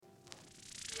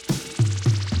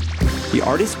The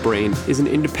artist's brain is an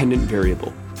independent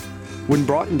variable. When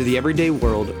brought into the everyday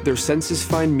world, their senses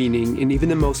find meaning in even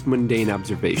the most mundane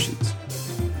observations.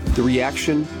 The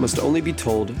reaction must only be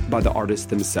told by the artists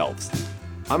themselves.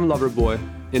 I'm Loverboy,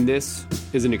 and this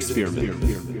is an experiment.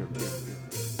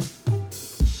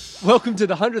 Welcome to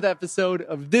the 100th episode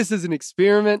of This is an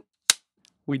Experiment.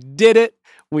 We did it.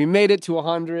 We made it to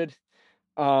 100.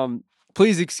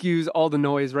 Please excuse all the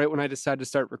noise right when I decided to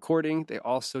start recording. They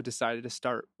also decided to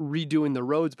start redoing the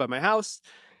roads by my house.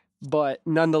 But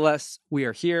nonetheless, we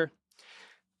are here.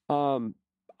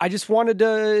 I just wanted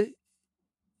to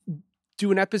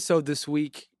do an episode this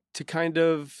week to kind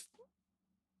of,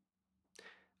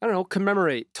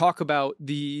 commemorate, talk about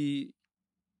the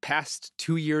past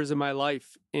 2 years of my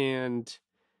life and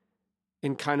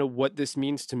kind of what this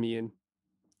means to me and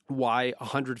why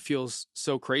 100 feels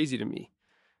so crazy to me.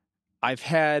 I've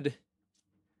had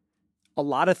a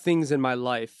lot of things in my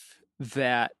life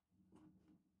that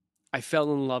I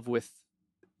fell in love with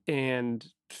and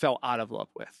fell out of love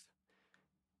with.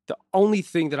 The only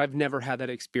thing that I've never had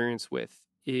that experience with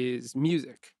is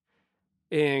music.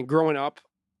 And growing up,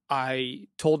 I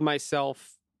told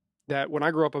myself that when I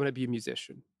grow up, I'm going to be a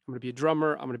musician. I'm going to be a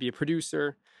drummer. I'm going to be a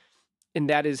producer. And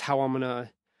that is how I'm going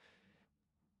to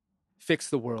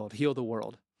fix the world, heal the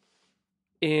world.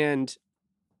 And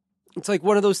it's like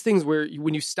one of those things where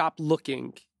when you stop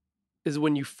looking is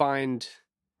when you find,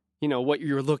 what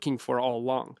you're looking for all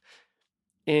along.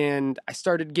 And I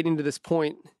started getting to this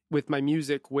point with my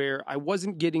music where I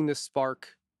wasn't getting the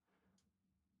spark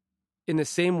in the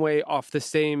same way off the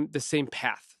same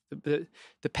path. The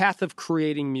path of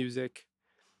creating music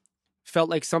felt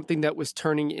like something that was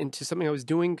turning into something I was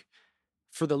doing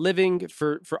for the living,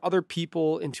 for other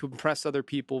people and to impress other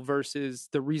people versus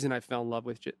the reason I fell in love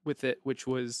with it, which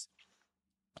was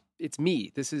it's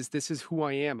me. This is who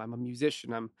I am. I'm a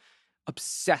musician. I'm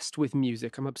obsessed with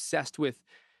music. I'm obsessed with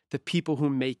the people who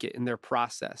make it in their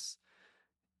process.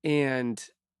 And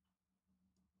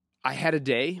I had a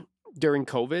day during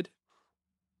COVID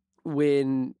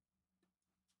when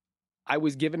I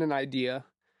was given an idea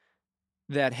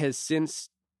that has since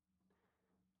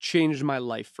changed my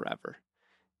life forever.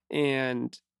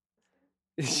 And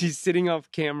she's sitting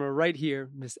off camera right here,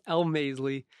 Miss Elle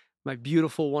Maisley, my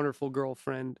beautiful, wonderful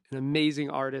girlfriend, an amazing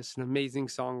artist, an amazing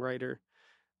songwriter,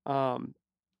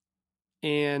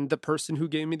 and the person who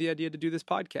gave me the idea to do this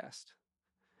podcast.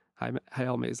 Hi,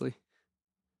 Elle Maisley.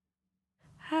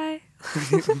 Hi.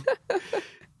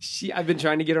 I've been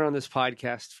trying to get her on this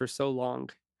podcast for so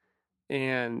long.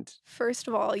 And first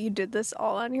of all, you did this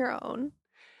all on your own.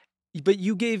 But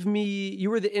you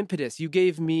were the impetus. You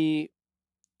gave me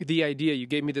the idea. You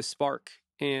gave me the spark.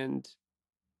 And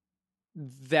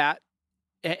that,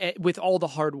 with all the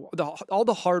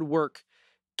hard work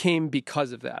came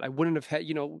because of that. I wouldn't have had,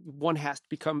 one has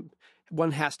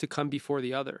to come before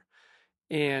the other.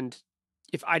 And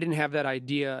if I didn't have that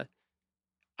idea,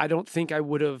 I don't think I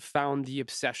would have found the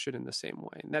obsession in the same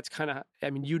way. And that's kind of,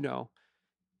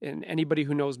 and anybody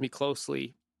who knows me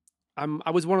closely,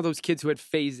 I was one of those kids who had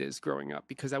phases growing up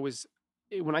because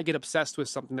when I get obsessed with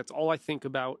something, that's all I think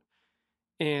about.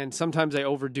 And sometimes I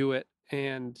overdo it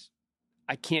and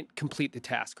I can't complete the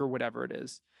task or whatever it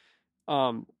is.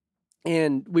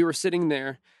 And we were sitting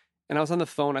there and I was on the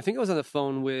phone. I think I was on the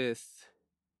phone with,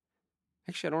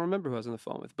 actually, I don't remember who I was on the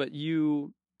phone with, but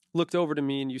you looked over to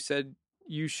me and you said,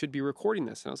 you should be recording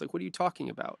this. And I was like, what are you talking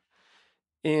about?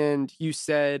 And you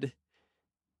said,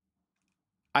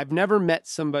 I've never met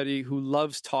somebody who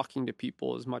loves talking to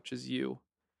people as much as you.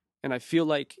 And I feel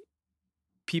like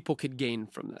people could gain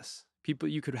from this.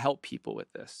 You could help people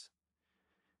with this.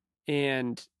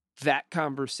 And that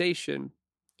conversation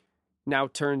now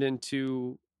turned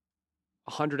into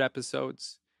 100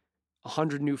 episodes,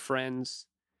 100 new friends,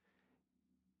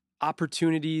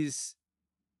 opportunities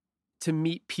to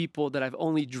meet people that I've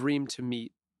only dreamed to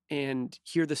meet and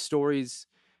hear the stories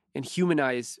and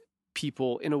humanize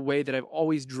people in a way that I've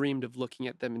always dreamed of looking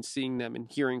at them and seeing them and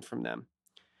hearing from them.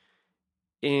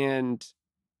 And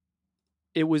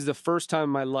it was the first time in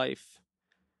my life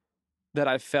that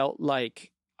I felt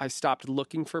like I stopped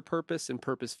looking for purpose and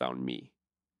purpose found me,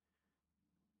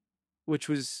 which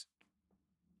was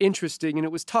interesting. And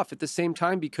it was tough at the same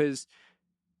time because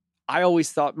I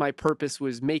always thought my purpose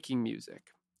was making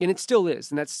music, and it still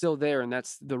is. And that's still there. And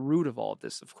that's the root of all of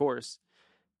this, of course.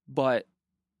 But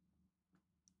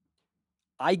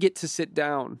I get to sit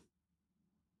down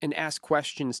and ask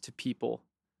questions to people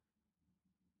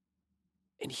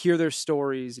and hear their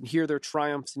stories and hear their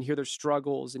triumphs and hear their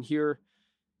struggles and hear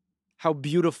how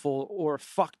beautiful or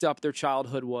fucked up their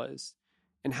childhood was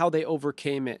and how they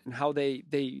overcame it and how they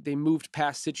moved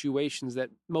past situations that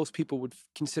most people would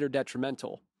consider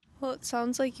detrimental. Well, it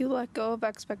sounds like you let go of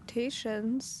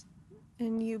expectations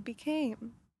and you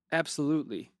became.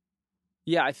 Absolutely.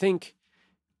 Yeah, I think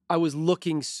I was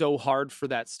looking so hard for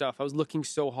that stuff. I was looking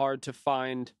so hard to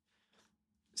find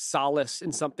solace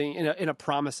in something, in a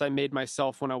promise I made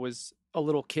myself when I was a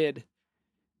little kid,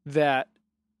 that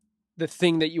the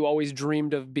thing that you always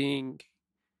dreamed of being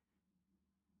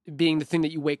the thing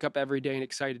that you wake up every day and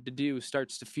excited to do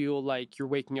starts to feel like you're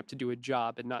waking up to do a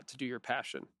job and not to do your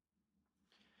passion.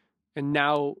 And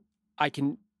now I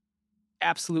can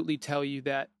absolutely tell you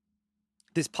that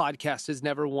this podcast has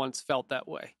never once felt that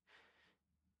way.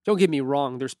 Don't get me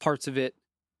wrong, there's parts of it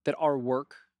that are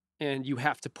work, and you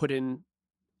have to put in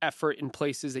effort in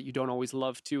places that you don't always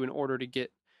love to in order to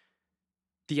get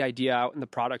the idea out and the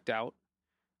product out.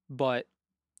 But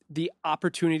the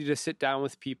opportunity to sit down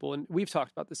with people, and we've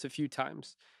talked about this a few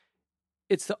times,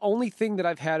 it's the only thing that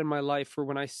I've had in my life where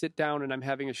when I sit down and I'm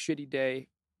having a shitty day,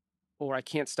 or I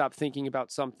can't stop thinking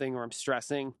about something, or I'm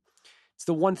stressing, it's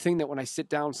the one thing that when I sit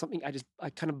down, I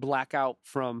kind of black out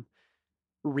from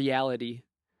reality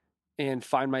and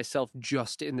find myself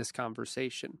just in this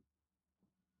conversation.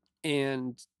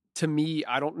 And to me,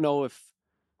 I don't know if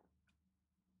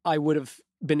I would have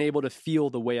been able to feel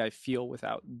the way I feel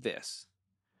without this.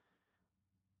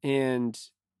 And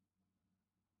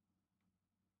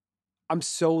I'm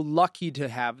so lucky to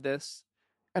have this.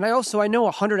 And I know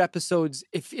 100 episodes,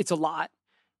 if it's a lot,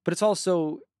 but it's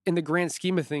also, in the grand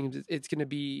scheme of things, it's going to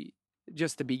be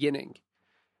just the beginning.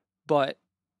 But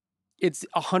it's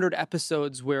 100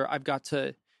 episodes where I've got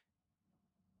to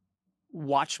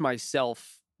watch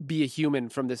myself be a human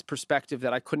from this perspective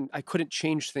that I couldn't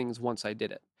change things once I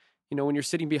did it. You know, when you're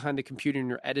sitting behind the computer and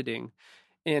you're editing,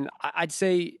 and I'd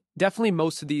say definitely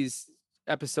most of these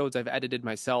episodes I've edited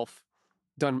myself,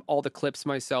 done all the clips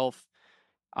myself.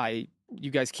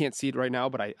 You guys can't see it right now,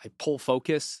 but I pull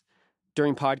focus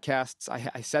during podcasts.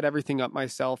 I set everything up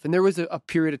myself. And there was a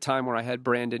period of time where I had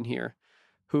Brandon here,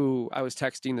 who I was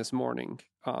texting this morning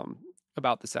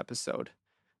about this episode.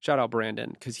 Shout out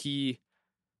Brandon, because he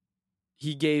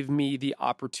gave me the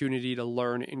opportunity to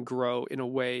learn and grow in a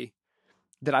way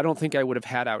that I don't think I would have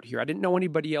had out here. I didn't know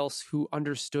anybody else who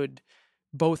understood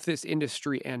both this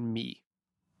industry and me.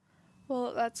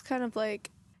 Well, that's kind of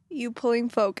like you pulling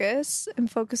focus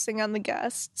and focusing on the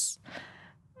guests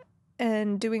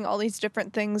and doing all these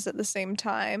different things at the same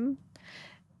time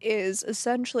is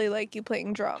essentially like you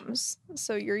playing drums.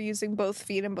 So you're using both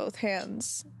feet and both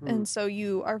hands. And so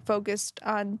you are focused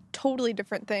on totally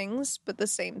different things, but the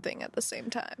same thing at the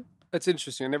same time. That's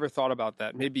interesting. I never thought about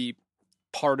that. Maybe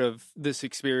part of this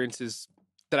experience is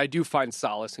that I do find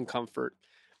solace and comfort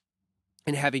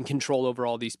in having control over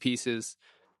all these pieces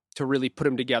to really put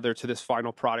them together to this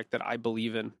final product that I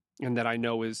believe in and that I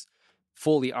know is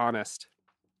fully honest.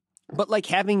 But like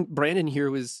having Brandon here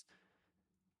was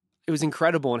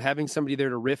incredible, and having somebody there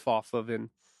to riff off of and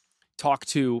talk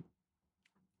to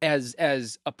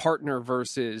as a partner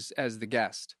versus as the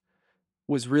guest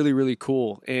was really, really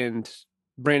cool. And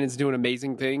Brandon's doing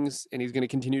amazing things, and he's going to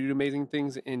continue to do amazing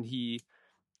things. And he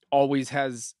always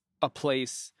has a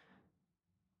place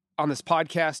on this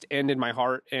podcast and in my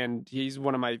heart. And he's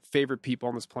one of my favorite people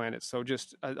on this planet. So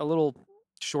just a little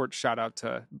short shout out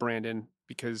to Brandon,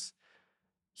 because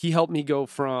he helped me go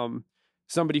from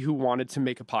somebody who wanted to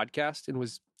make a podcast and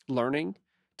was learning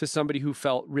to somebody who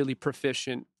felt really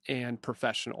proficient and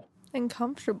professional. And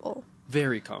comfortable.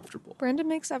 Very comfortable. Brandon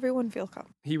makes everyone feel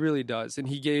comfortable. He really does. And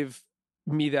he gave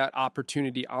me that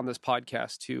opportunity on this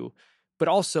podcast too. But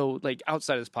also, like,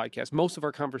 outside of this podcast, most of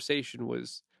our conversation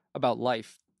was about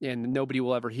life, and nobody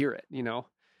will ever hear it, you know?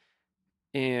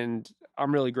 And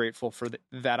I'm really grateful for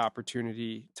that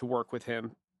opportunity to work with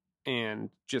him and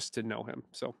just to know him.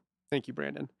 So thank you,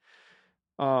 Brandon.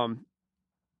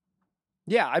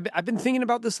 Yeah, I've been thinking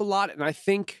about this a lot, and I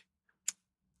think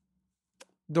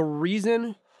the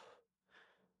reason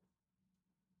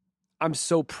I'm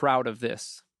so proud of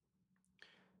this,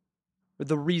 or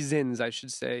the reasons I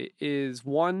should say, is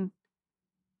one,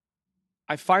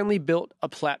 I finally built a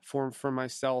platform for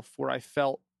myself where I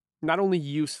felt not only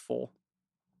useful,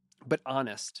 but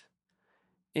honest.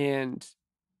 And,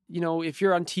 you know, if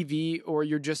you're on TV or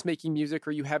you're just making music,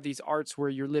 or you have these arts where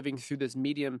you're living through this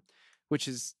medium, which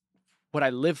is what I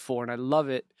live for and I love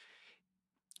it,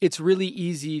 it's really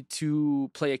easy to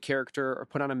play a character or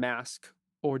put on a mask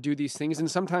or do these things.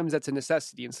 And sometimes that's a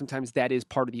necessity. And sometimes that is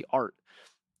part of the art,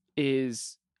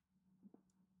 is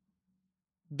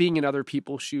being in other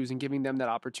people's shoes and giving them that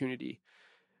opportunity.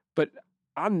 But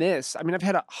on this, I mean, I've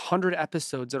had 100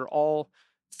 episodes that are all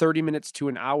 30 minutes to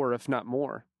an hour, if not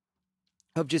more,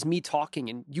 of just me talking.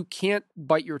 And you can't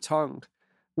bite your tongue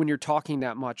when you're talking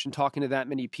that much and talking to that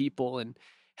many people and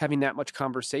having that much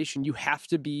conversation. You have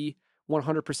to be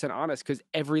 100% honest, because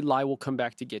every lie will come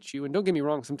back to get you. And don't get me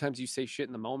wrong, sometimes you say shit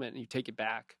in the moment and you take it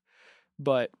back.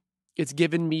 But it's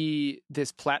given me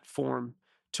this platform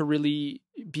to really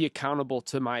be accountable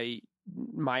to my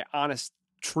honest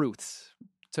truths,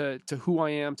 to who I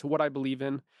am, to what I believe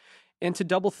in, and to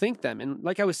double think them. And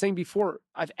like I was saying before,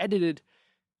 I've edited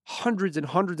hundreds and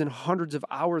hundreds and hundreds of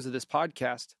hours of this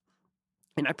podcast.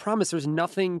 And I promise there's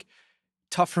nothing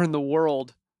tougher in the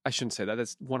world. I shouldn't say that.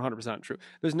 That's 100% not true.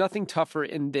 There's nothing tougher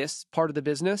in this part of the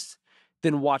business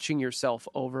than watching yourself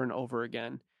over and over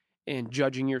again and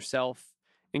judging yourself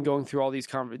and going through all these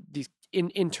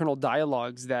internal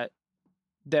dialogues that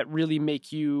really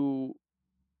make you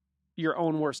your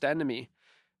own worst enemy.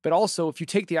 But also, if you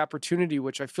take the opportunity,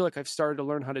 which I feel like I've started to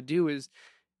learn how to do, is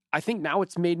I think now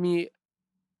it's made me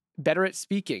better at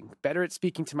speaking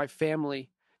to my family,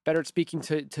 better at speaking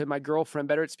to my girlfriend,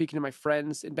 better at speaking to my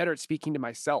friends, and better at speaking to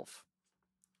myself.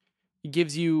 It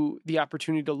gives you the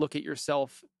opportunity to look at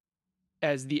yourself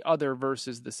as the other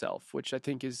versus the self, which I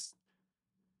think is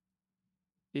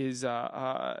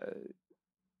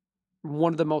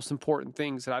one of the most important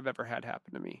things that I've ever had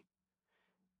happen to me.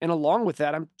 And along with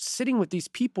that, I'm sitting with these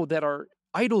people that are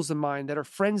idols of mine, that are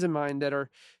friends of mine, that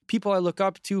are people I look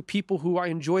up to, people who I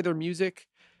enjoy their music.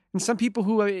 And some people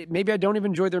who maybe I don't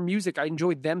even enjoy their music. I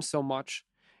enjoy them so much.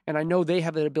 And I know they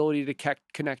have the ability to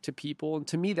connect to people. And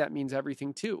to me, that means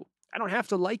everything too. I don't have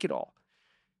to like it all.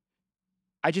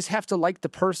 I just have to like the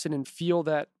person and feel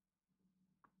that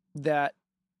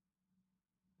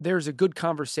there's a good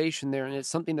conversation there and it's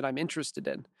something that I'm interested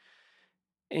in.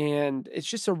 And it's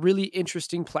just a really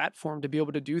interesting platform to be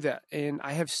able to do that. And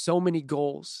I have so many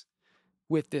goals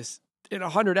with this. And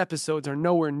 100 episodes are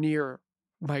nowhere near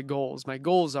my goals. My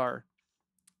goals are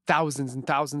thousands and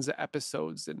thousands of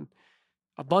episodes and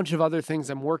a bunch of other things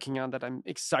I'm working on that I'm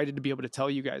excited to be able to tell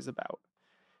you guys about.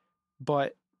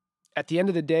 But at the end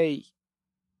of the day,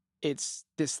 it's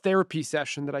this therapy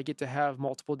session that I get to have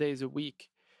multiple days a week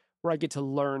where I get to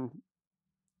learn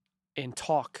and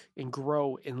talk and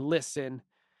grow and listen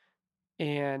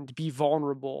and be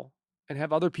vulnerable and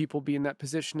have other people be in that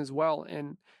position as well.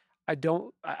 And I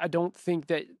don't think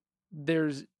that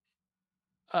there's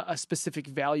a specific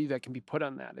value that can be put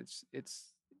on that.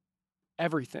 It's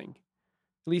everything,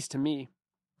 at least to me.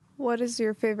 What is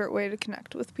your favorite way to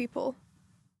connect with people?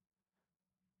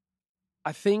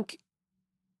 I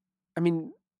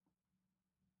mean,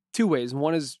 two ways.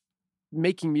 One is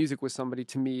making music with somebody.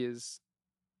 To me is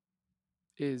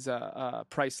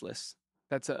priceless.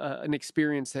 That's an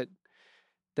experience that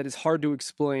is hard to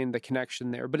explain, the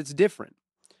connection there, but it's different.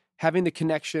 Having the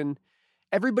connection,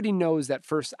 everybody knows that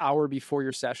first hour before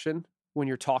your session when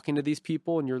you're talking to these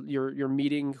people and you're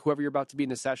meeting whoever you're about to be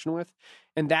in a session with,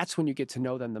 and that's when you get to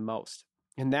know them the most.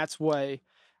 And that's why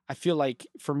I feel like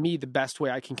for me the best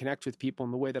way I can connect with people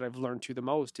and the way that I've learned to the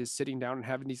most is sitting down and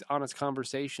having these honest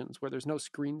conversations where there's no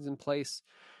screens in place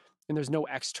and there's no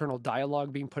external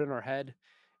dialogue being put in our head.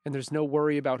 And there's no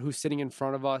worry about who's sitting in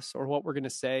front of us or what we're going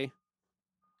to say.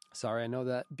 Sorry, I know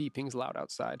that beeping's loud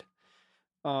outside.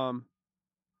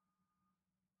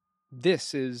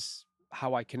 This is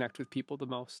how I connect with people the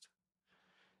most.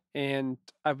 And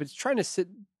I was trying to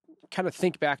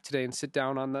think back today and sit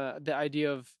down on the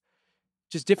idea of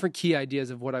just different key ideas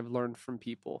of what I've learned from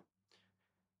people.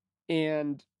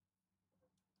 And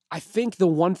I think the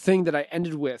one thing that I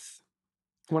ended with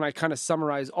when I kind of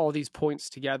summarize all these points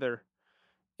together,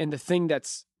 and the thing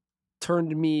that's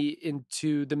turned me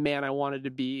into the man I wanted to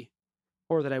be,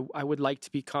 or that I would like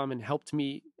to become and helped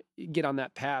me get on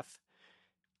that path,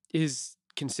 is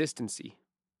consistency.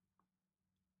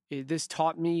 This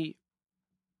taught me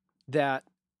that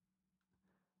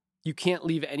you can't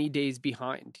leave any days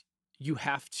behind. You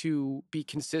have to be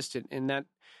consistent. And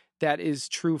that is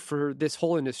true for this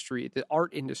whole industry, the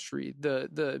art industry,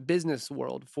 the business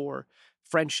world, for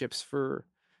friendships, for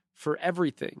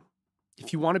everything.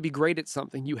 If you want to be great at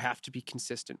something, you have to be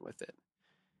consistent with it.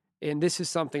 And this is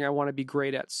something I want to be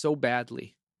great at so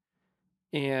badly.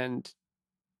 And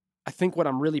I think what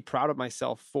I'm really proud of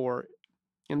myself for,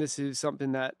 and this is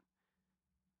something that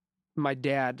my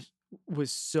dad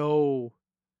was so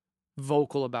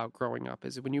vocal about growing up,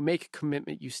 is when you make a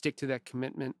commitment, you stick to that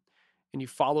commitment and you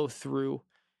follow through.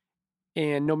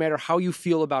 And no matter how you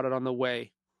feel about it on the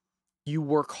way, you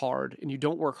work hard, and you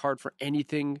don't work hard for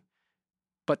anything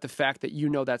but the fact that you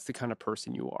know that's the kind of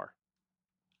person you are.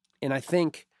 And I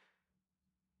think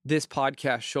this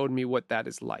podcast showed me what that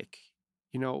is like.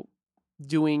 You know,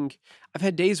 I've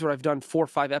had days where I've done 4 or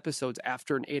 5 episodes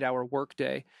after an 8-hour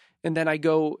workday. And then I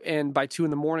go and by 2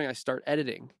 a.m, I start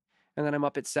editing. And then I'm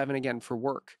up at 7 again for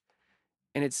work.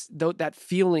 And it's that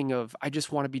feeling of, I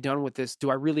just want to be done with this. Do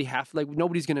I really have, like,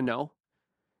 nobody's going to know.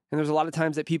 And there's a lot of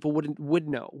times that people wouldn't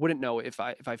know if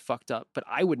I fucked up, but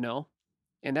I would know.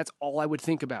 And that's all I would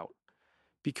think about.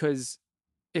 Because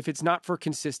if it's not for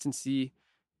consistency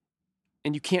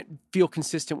and you can't feel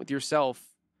consistent with yourself,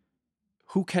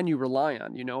 who can you rely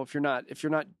on? You know, if you're not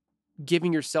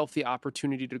giving yourself the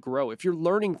opportunity to grow, if you're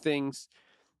learning things,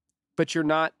 but you're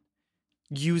not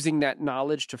using that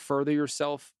knowledge to further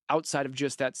yourself outside of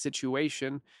just that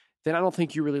situation, then I don't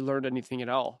think you really learned anything at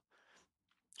all.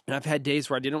 And I've had days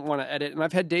where I didn't want to edit, and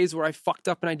I've had days where I fucked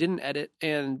up and I didn't edit.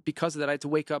 And because of that, I had to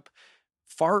wake up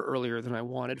far earlier than I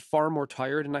wanted, far more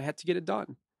tired, and I had to get it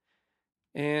done.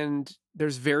 And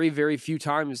there's very, very few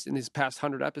times in these past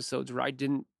 100 episodes where I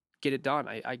didn't get it done.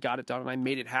 I got it done and I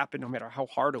made it happen no matter how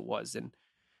hard it was. And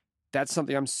that's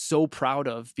something I'm so proud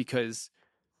of, because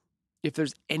if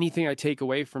there's anything I take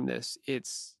away from this,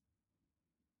 it's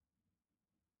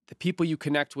the people you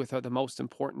connect with are the most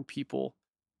important people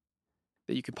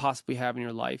that you could possibly have in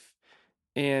your life.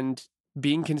 And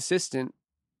being consistent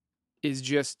is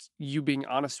just you being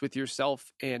honest with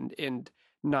yourself and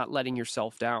not letting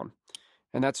yourself down.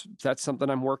 And that's something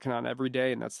I'm working on every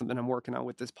day. And that's something I'm working on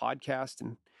with this podcast.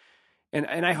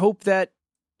 And I hope that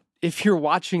if you're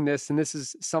watching this and this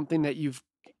is something that you've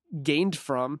gained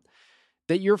from,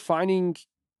 that you're finding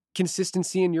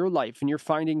consistency in your life and you're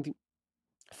finding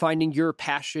your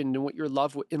passion and what you're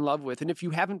in love with. And if you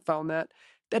haven't found that,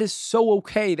 that is so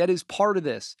okay. That is part of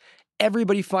this.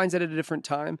 Everybody finds that at a different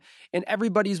time, and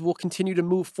everybody's will continue to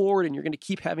move forward, and you're going to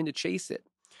keep having to chase it.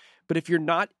 But if you're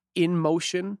not in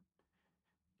motion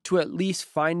to at least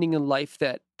finding a life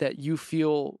that you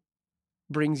feel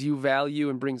brings you value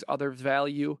and brings others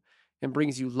value and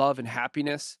brings you love and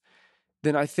happiness,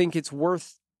 then I think it's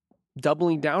worth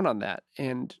doubling down on that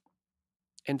and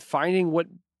finding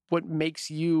what makes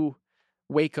you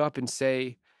wake up and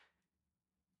say,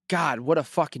 God, what a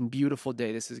fucking beautiful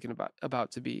day this is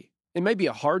about to be. It may be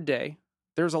a hard day.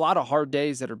 There's a lot of hard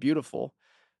days that are beautiful.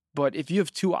 But if you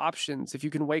have two options, if you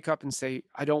can wake up and say,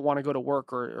 I don't want to go to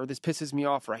work, or this pisses me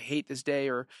off, or I hate this day,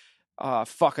 or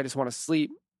fuck, I just want to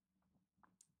sleep.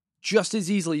 Just as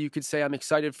easily, you could say, I'm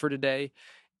excited for today.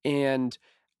 And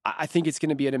I think it's going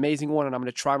to be an amazing one. And I'm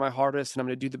going to try my hardest and I'm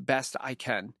going to do the best I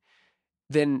can.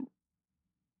 Then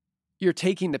you're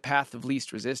taking the path of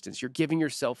least resistance. You're giving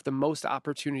yourself the most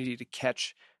opportunity to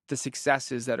catch the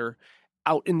successes that are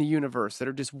out in the universe, that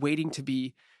are just waiting to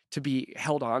be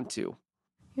held on to.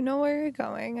 You know where you're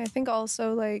going. I think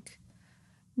also, like,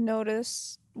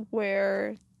 notice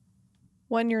when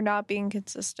you're not being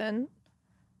consistent,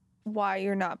 why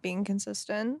you're not being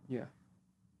consistent. Yeah.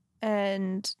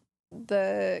 And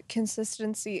the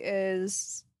consistency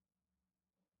is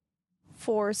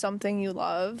for something you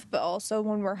love, but also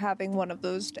when we're having one of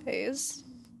those days,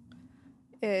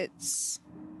 it's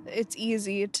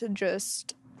easy to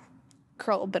just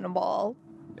curl up in a ball.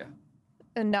 Yeah.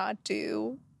 And not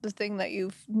do the thing that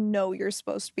you know you're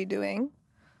supposed to be doing.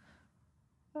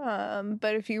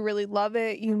 But if you really love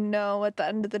it, you know at the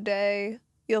end of the day,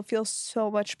 you'll feel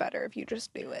so much better if you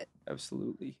just do it.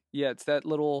 Absolutely. Yeah,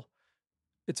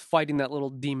 it's fighting that little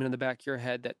demon in the back of your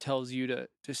head that tells you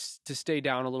to stay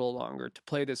down a little longer, to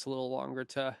play this a little longer,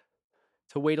 to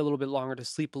wait a little bit longer, to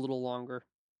sleep a little longer.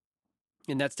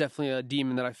 And that's definitely a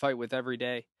demon that I fight with every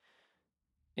day.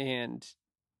 And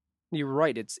you're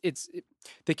right.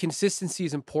 The consistency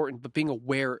is important, but being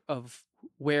aware of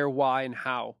where, why, and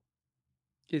how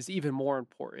is even more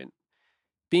important.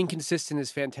 Being consistent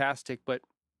is fantastic, but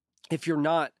if you're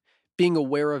not, being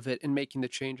aware of it and making the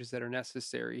changes that are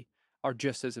necessary are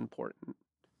just as important.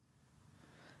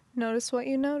 Notice what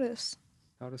you notice.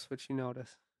 Notice what you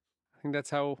notice. I think that's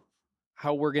how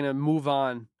we're going to move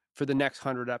on for the next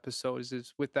 100 episodes,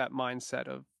 is with that mindset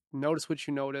of notice what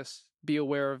you notice, be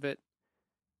aware of it,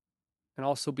 and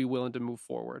also be willing to move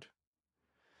forward.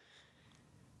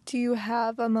 Do you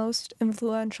have a most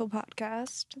influential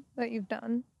podcast that you've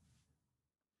done?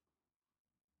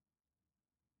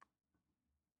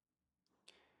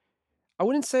 I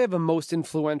wouldn't say I have a most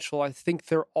influential. I think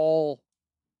they're all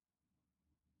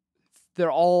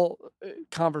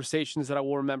conversations that I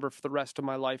will remember for the rest of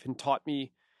my life and taught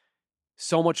me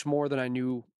so much more than I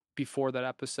knew before that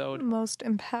episode. Most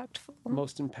impactful.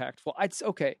 Most impactful.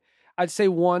 I'd say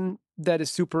one that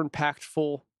is super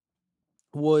impactful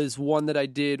was one that I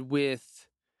did with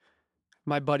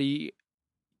my buddy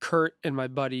Kurt and my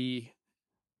buddy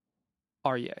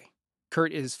Aryeh.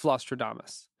 Kurt is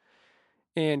Flostradamus.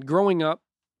 And growing up,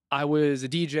 I was a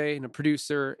DJ and a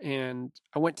producer, and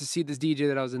I went to see this DJ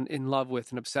that I was in love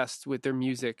with and obsessed with their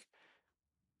music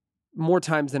more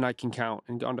times than I can count,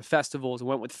 and gone to festivals and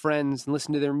went with friends and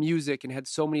listened to their music and had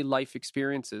so many life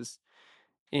experiences.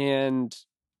 And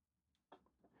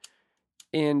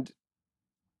and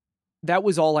that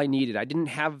was all I needed. I didn't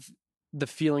have the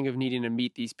feeling of needing to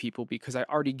meet these people because I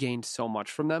already gained so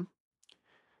much from them.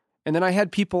 And then I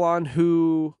had people on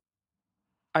who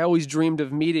I always dreamed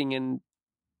of meeting, and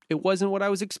it wasn't what I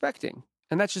was expecting.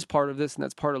 And that's just part of this, and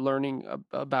that's part of learning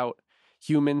about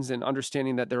humans and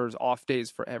understanding that there's off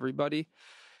days for everybody.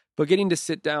 But getting to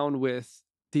sit down with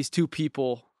these two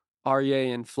people,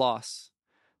 Aryeh and Floss,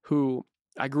 who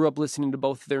I grew up listening to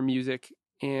both of their music,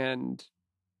 and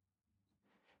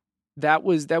that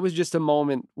was just a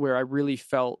moment where I really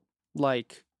felt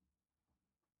like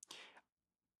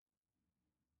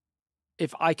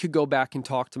if I could go back and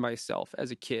talk to myself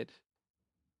as a kid,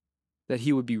 that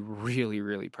he would be really,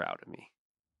 really proud of me.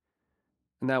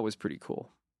 And that was pretty cool.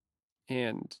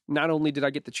 And not only did I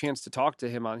get the chance to talk to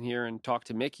him on here and talk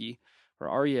to Mickey or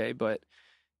Aryeh, but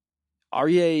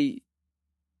Aryeh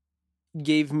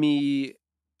gave me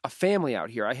a family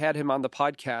out here. I had him on the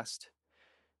podcast,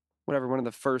 whatever, one of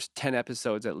the first 10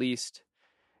 episodes at least.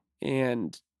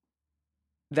 And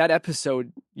that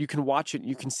episode, you can watch it.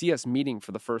 You can see us meeting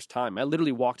for the first time. I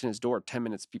literally walked in his door 10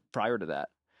 minutes prior to that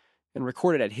and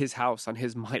recorded at his house on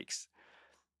his mics.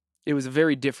 It was a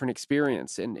very different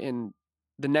experience. And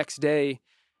the next day,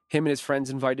 him and his friends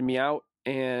invited me out.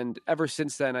 And ever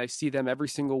since then, I see them every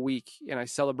single week and I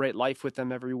celebrate life with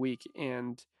them every week.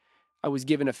 And I was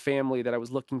given a family that I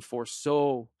was looking for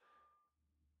so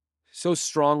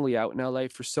strongly out in LA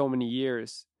for so many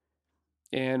years.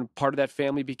 And part of that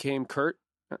family became Kurt.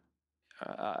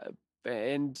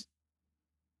 And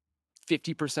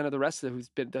 50% of the rest of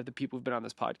the people who've been on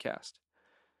this podcast.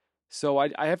 So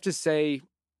I have to say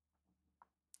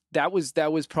that was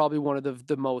probably one of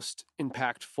the most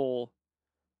impactful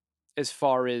as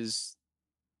far as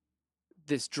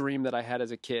this dream that I had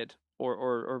as a kid,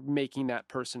 or making that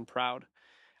person proud.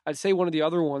 I'd say one of the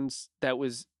other ones that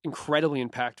was incredibly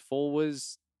impactful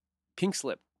was Pink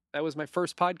Slip. That was my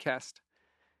first podcast.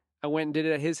 I went and did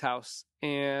it at his house,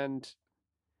 and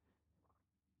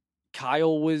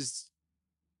Kyle was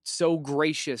so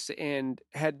gracious and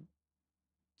had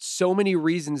so many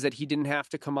reasons that he didn't have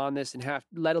to come on this and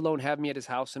let alone have me at his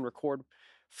house and record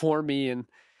for me,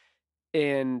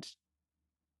 and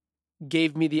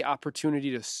gave me the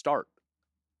opportunity to start.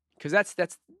 Because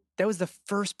that was the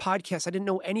first podcast. I didn't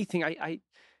know anything. I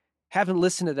haven't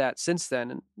listened to that since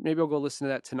then, and maybe I'll go listen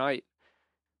to that tonight,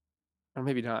 or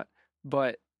maybe not.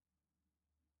 But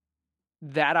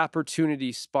that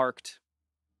opportunity sparked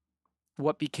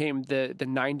what became the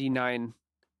 99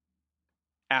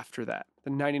 after that, the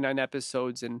 99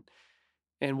 episodes, and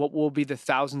what will be the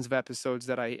thousands of episodes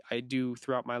that I do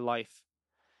throughout my life.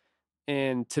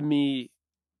 And to me,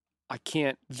 I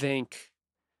can't thank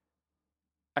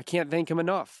him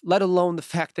enough, let alone the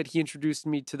fact that he introduced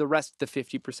me to the rest of the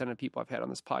 50% of people I've had on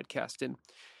this podcast and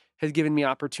has given me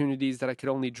opportunities that I could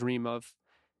only dream of.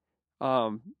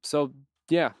 So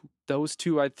yeah, those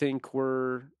two I think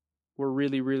were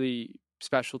really, really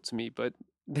special to me, but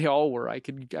they all were. I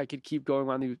could keep going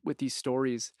on with these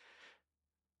stories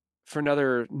for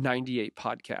another 98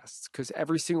 podcasts, because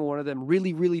every single one of them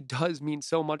really, really does mean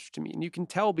so much to me. And you can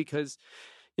tell, because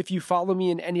if you follow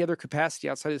me in any other capacity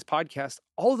outside of this podcast,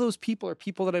 all of those people are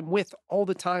people that I'm with all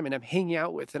the time and I'm hanging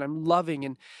out with and I'm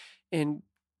loving and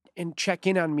check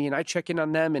in on me, and I check in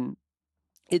on them. And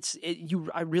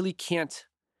I really can't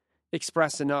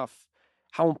express enough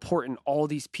how important all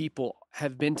these people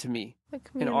have been to me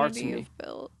and are to me. You've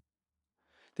built.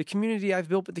 The community I've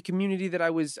built, but the community that I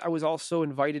was also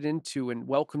invited into and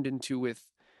welcomed into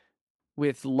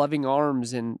with loving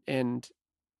arms. And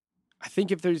I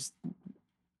think if there's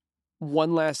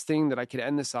one last thing that I could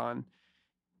end this on,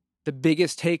 the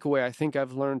biggest takeaway I think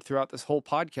I've learned throughout this whole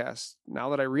podcast, now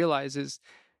that I realize, is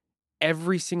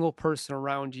every single person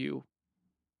around you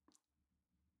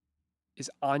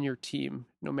is on your team,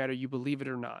 no matter you believe it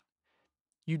or not.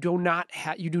 You do not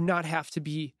have to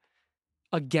be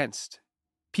against.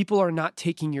 People are not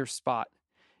taking your spot.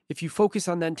 If you focus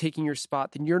on them taking your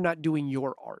spot, then you're not doing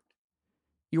your art.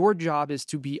 Your job is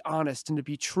to be honest and to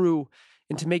be true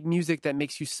and to make music that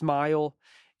makes you smile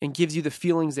and gives you the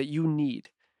feelings that you need.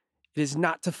 It is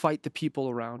not to fight the people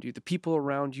around you. The people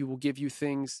around you will give you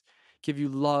things, give you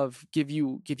love, give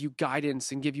you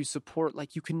guidance, and give you support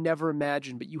like you can never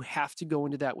imagine. But you have to go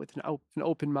into that with an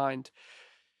open mind,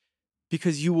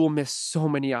 because you will miss so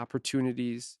many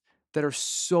opportunities that are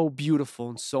so beautiful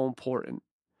and so important.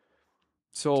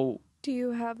 So Do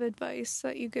you have advice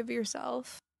that you give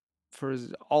yourself? For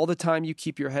all the time you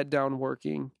keep your head down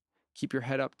working, keep your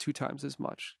head up 2 times as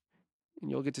much.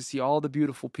 And you'll get to see all the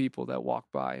beautiful people that walk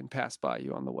by and pass by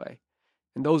you on the way.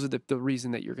 And those are the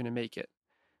reason that you're going to make it,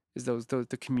 is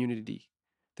the community,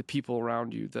 the people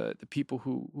around you, the people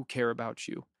who care about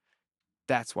you.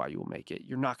 That's why you will make it.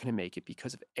 You're not going to make it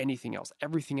because of anything else.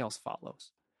 Everything else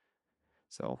follows.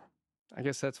 So I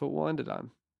guess that's what we'll end it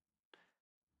on.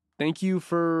 Thank you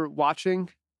for watching.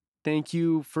 Thank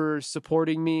you for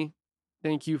supporting me.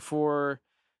 Thank you for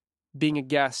being a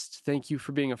guest. Thank you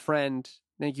for being a friend.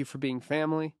 Thank you for being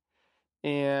family.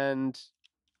 And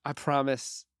I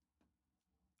promise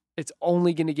it's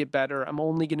only going to get better. I'm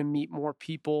only going to meet more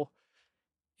people.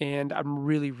 And I'm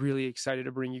really, really excited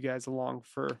to bring you guys along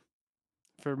for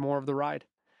more of the ride.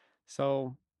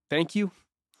 So thank you.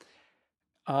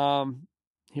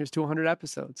 Here's to 100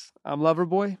 episodes. I'm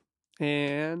Loverboy,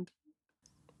 and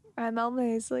I'm El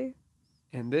Maisley.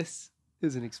 And this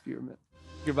is an experiment.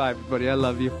 Goodbye, everybody. I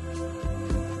love you.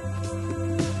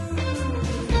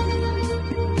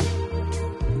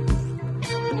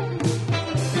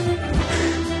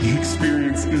 The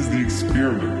experience is the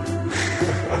experiment.